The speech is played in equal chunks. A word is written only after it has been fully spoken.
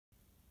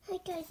Hi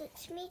guys,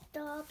 it's me,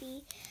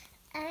 Darby.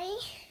 I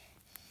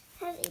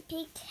have a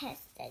big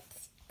test at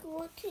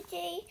school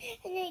today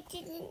and I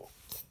didn't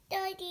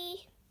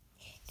study,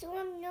 so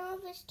I'm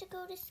nervous to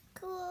go to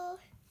school.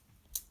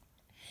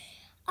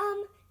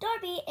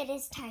 Darby, it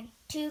is time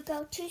to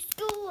go to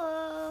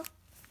school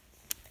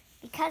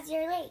because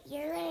you're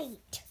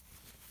late.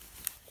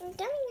 I'm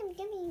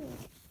coming.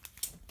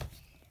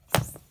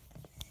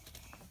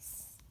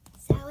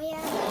 So we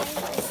are going to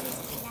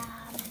this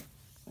club.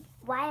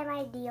 Why am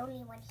I the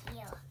only one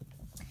here?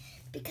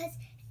 Because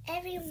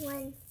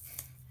everyone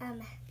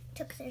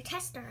took their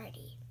test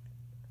already.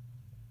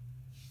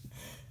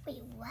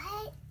 Wait,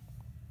 what?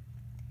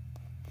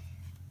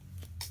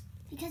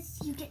 Because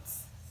you get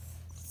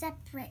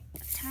separate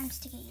times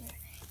to get your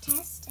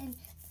test, and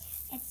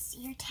it's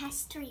your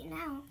test right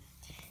now.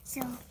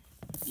 So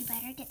you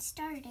better get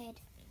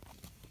started.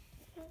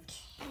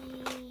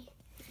 Okay.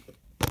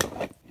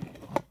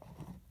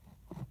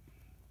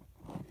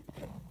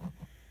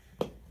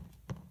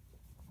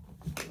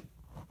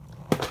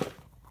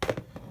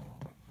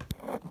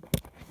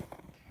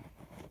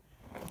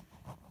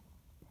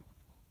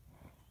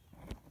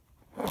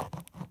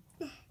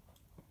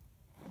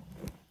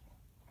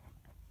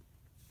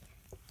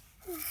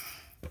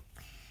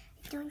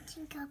 I don't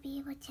think I'll be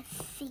able to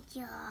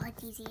figure all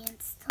these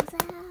answers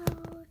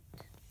out.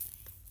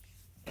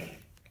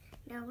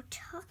 No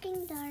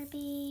talking,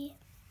 Darby.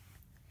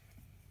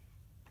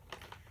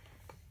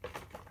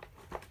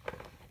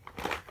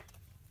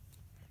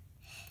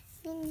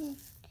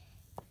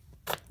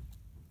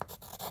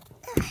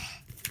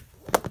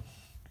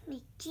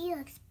 My G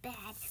looks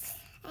bad.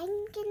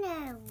 I'm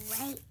gonna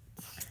write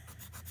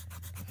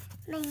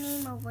my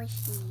name over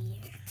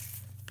here.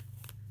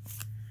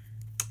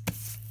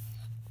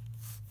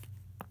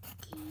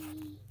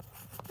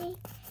 D-A-R-B-Y.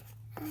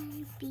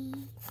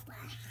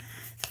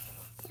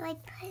 So I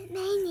put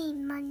my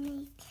name on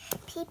my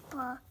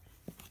paper.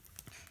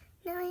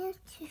 Now I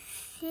have to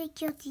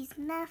figure these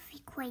math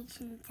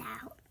equations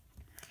out.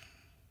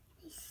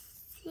 I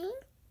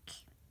think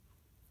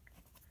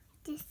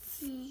this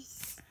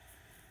is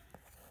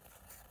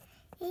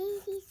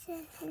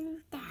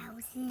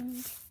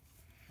 87,000.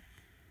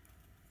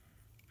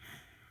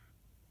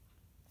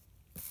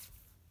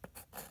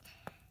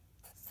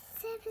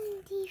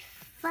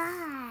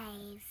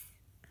 75.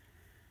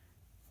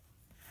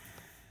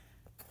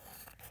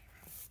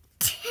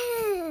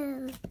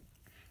 2.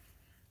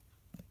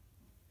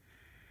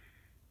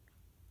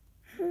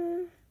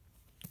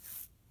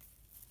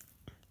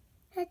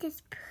 I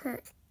just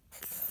put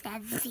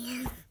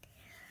 7.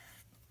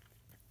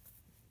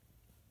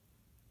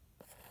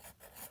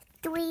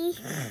 3.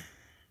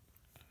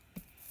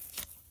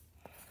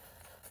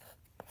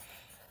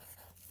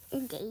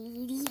 And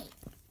 88.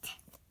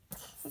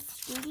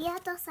 Let's do the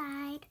other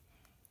side.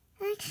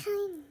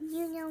 Actually,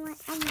 you know what?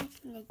 I'm not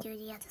going to do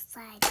the other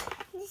side.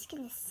 I'm just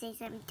going to say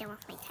that I'm done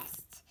with my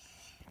test.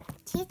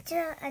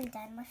 Teacher, I'm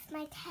done with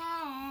my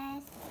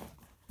test.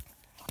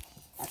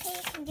 Okay,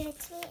 you can give it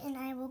to me and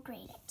I will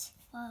grade it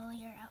while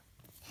you're out.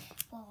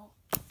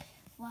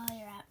 While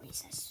you're at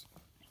recess.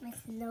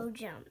 With no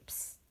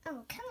jumps.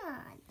 Oh, come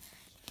on.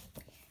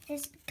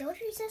 Just go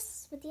to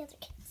recess with the other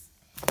kids.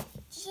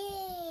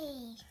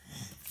 Yay!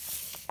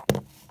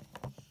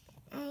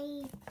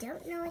 I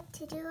don't know what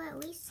to do at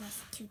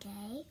recess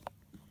today.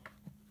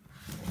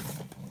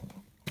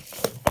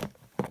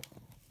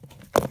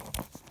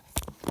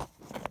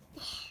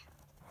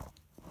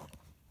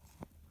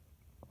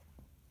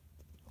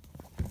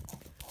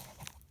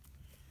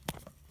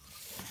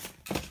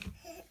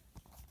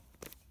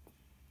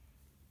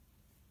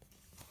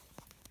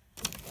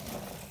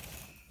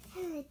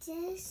 I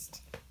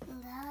just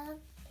love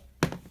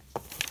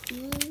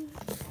being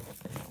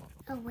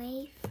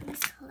away from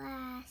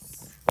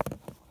class.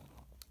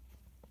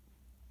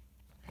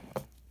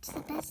 It's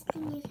the best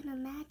thing you can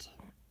imagine.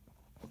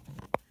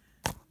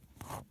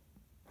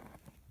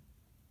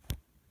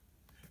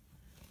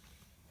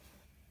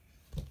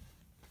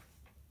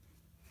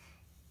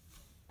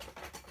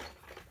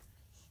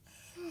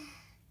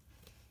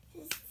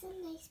 It's so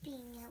nice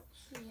being out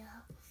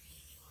here.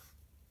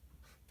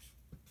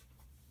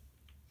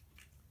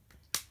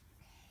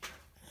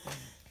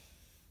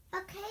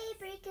 Okay,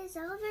 break is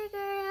over,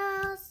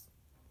 girls.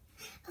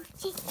 Oh,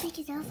 yes, break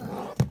is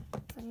over.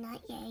 But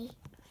not yay.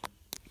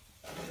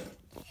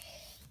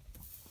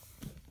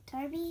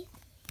 Darby, you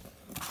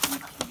can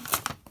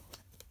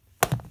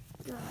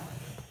go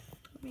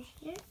over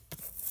here.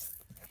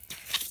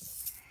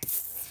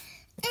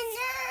 An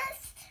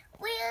F,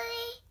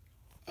 really?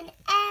 An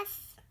F.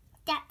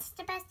 That's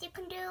the best you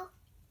can do?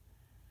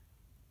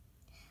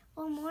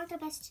 Or more the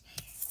best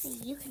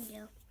that you can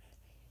do?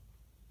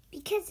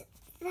 Because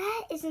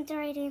that isn't the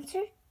right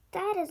answer.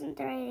 That isn't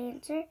the right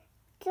answer.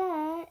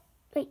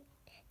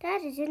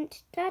 That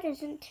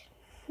isn't.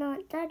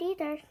 Not that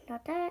either.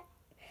 Not that.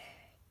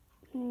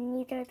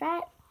 Neither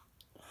that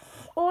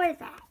or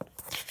that.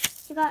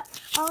 You got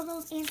all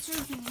those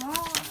answers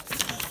wrong.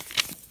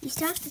 You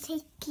still have to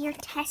take your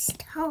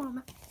test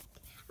home.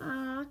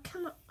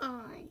 Come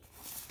on.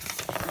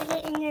 Put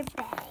it in in your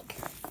bag?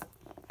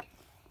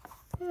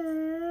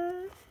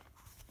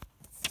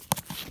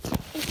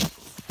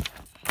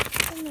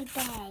 It's in my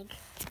bag.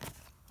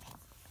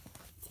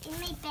 It's in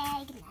my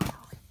bag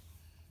now.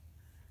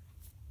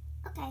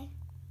 Okay,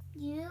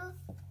 you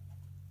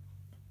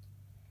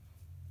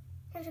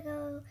have to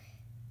go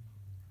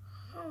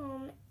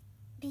home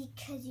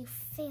because you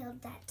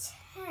failed that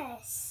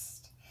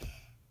test.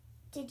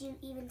 Did you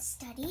even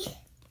study?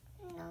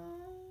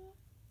 No.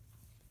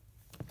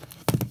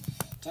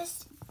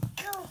 Just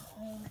go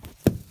home.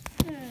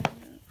 Okay.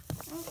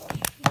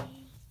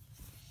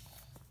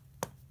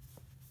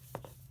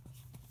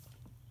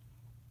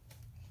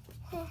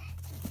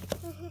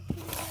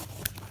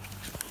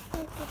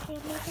 Prepare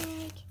my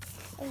bag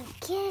and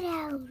get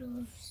out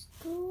of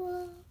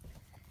school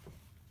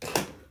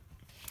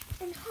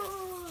and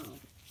home.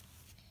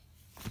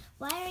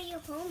 Why are you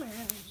home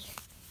early?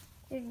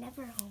 You're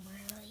never home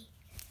early.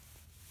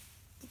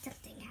 Did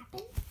something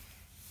happen?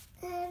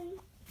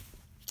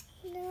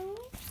 No.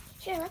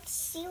 Sure, let's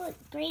see what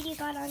grade you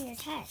got on your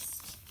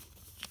test.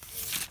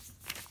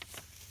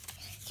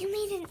 You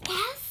made an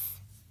F?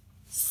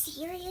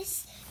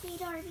 Seriously,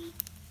 Darby?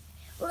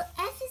 Well,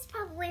 F is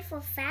probably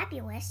for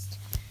fabulous.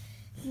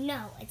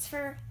 No, it's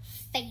for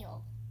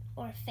fail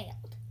or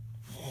failed.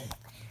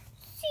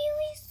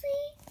 Seriously?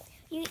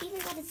 You even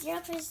got a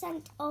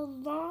 0%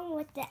 along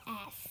with the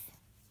F.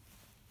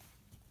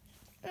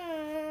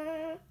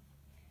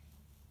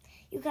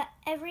 You got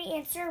every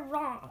answer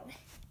wrong.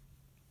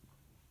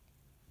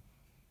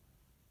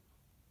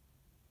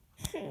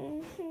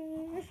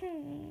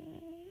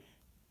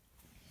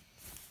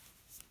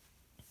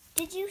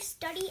 Did you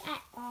study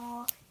at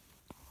all?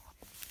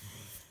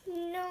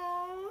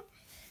 No.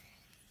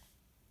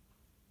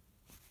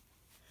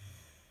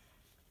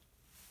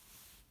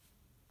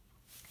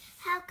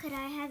 How could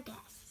I have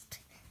guessed?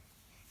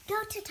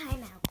 Go to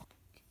timeout.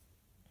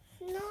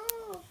 No.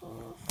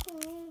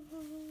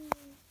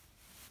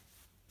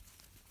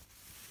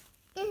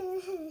 No.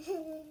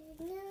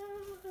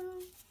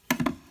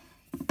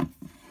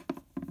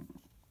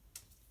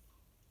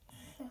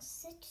 Now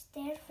sit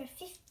there for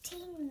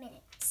 15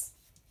 minutes.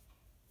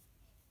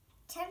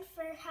 10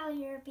 for how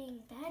you're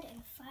being bad,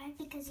 and 5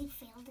 because you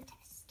failed the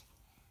test.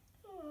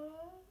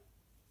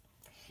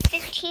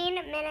 15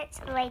 minutes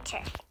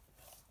later.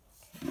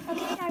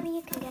 Okay, Darby,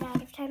 you can get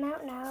out of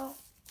timeout now.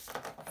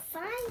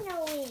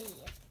 Finally!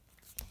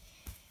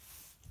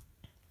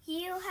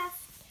 You have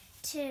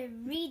to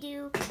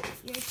redo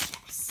your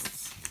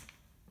test.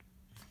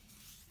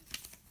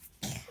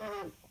 Come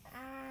on.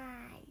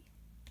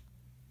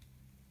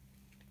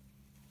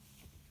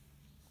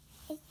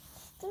 I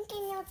think I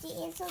know the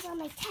answers on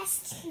my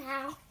test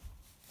now.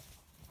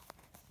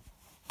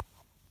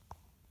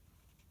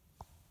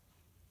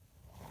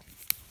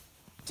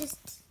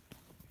 Just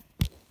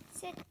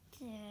sit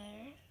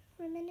there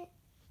for a minute,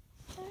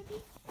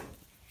 Darby.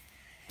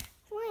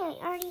 Why,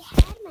 I already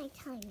had my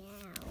time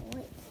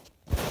out.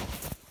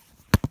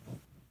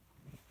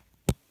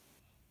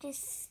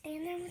 Just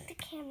stand there with the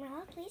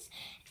camera, please,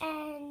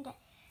 and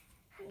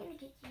I'm gonna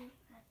get you a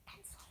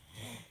pencil.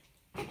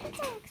 The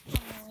pencil looks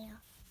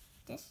familiar.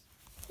 This?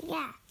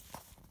 Yeah.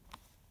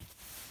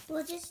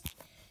 We'll just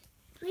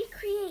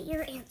recreate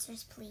your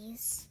answers,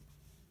 please.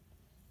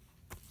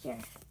 Here,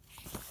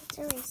 let's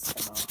erase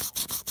them all.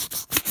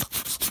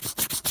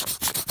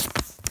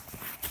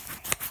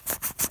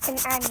 And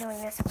I'm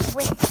doing this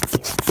with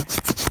you.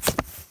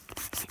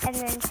 And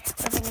then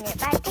we're bringing it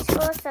back to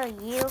school so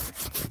you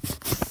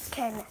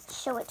can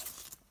show it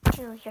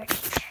to your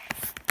teacher.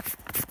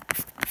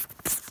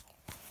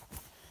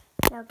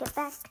 Now get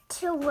back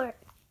to work.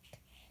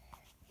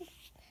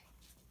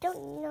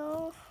 Don't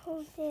know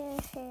who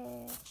this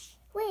is.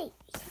 Wait,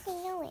 I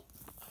know it.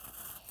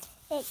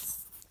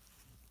 It's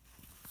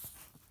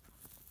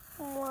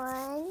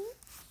 1.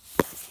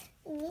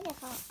 We need to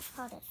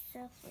how to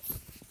surface.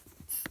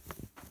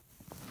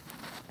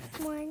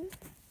 1,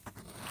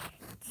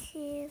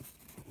 2,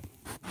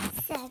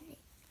 7.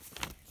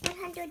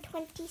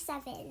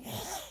 127.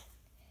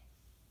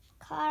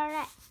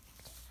 Correct.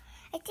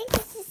 I think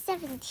this is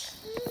 17.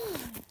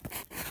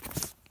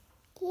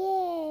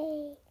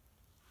 Yay.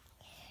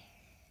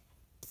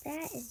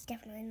 That is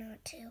definitely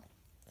not 2.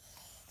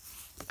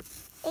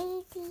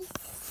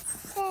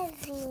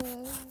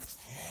 87.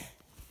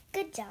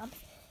 Good job.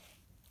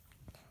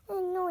 I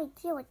have no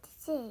idea what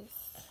this is.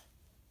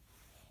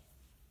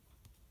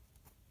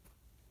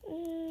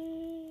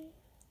 Hmm.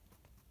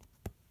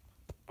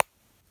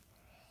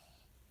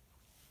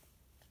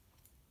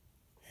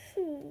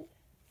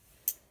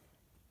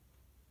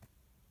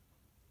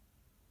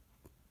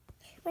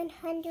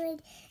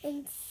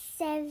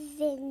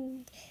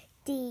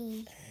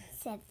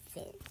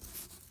 177.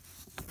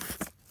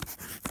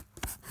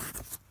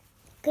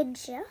 Good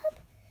job.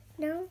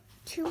 No,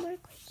 2 more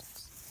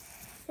questions.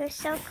 You're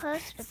so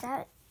close, but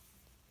that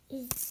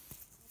is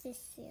this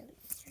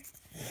answer.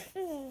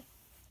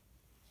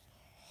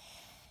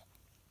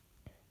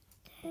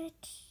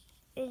 That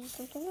is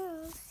something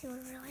else. You were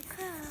really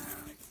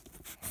close.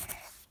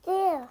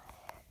 There.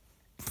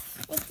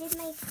 I did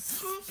my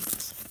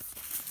test,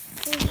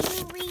 and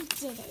you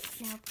redid it.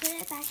 Now put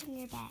it back in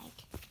your bag.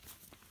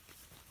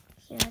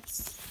 Here,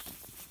 let's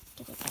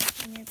get it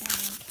back in your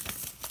bag.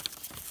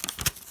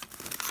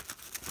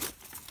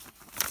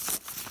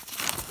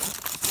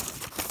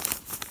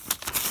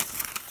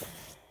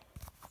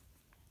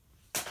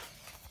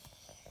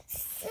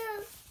 So,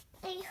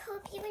 I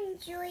hope you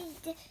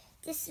enjoyed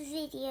this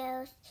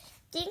video.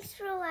 Thanks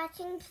for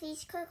watching.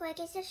 Please click like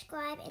and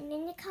subscribe, and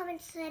in the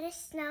comments let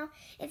us know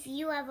if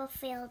you ever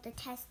failed the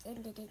test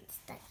and didn't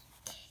study.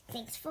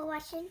 Thanks for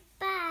watching.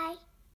 Bye.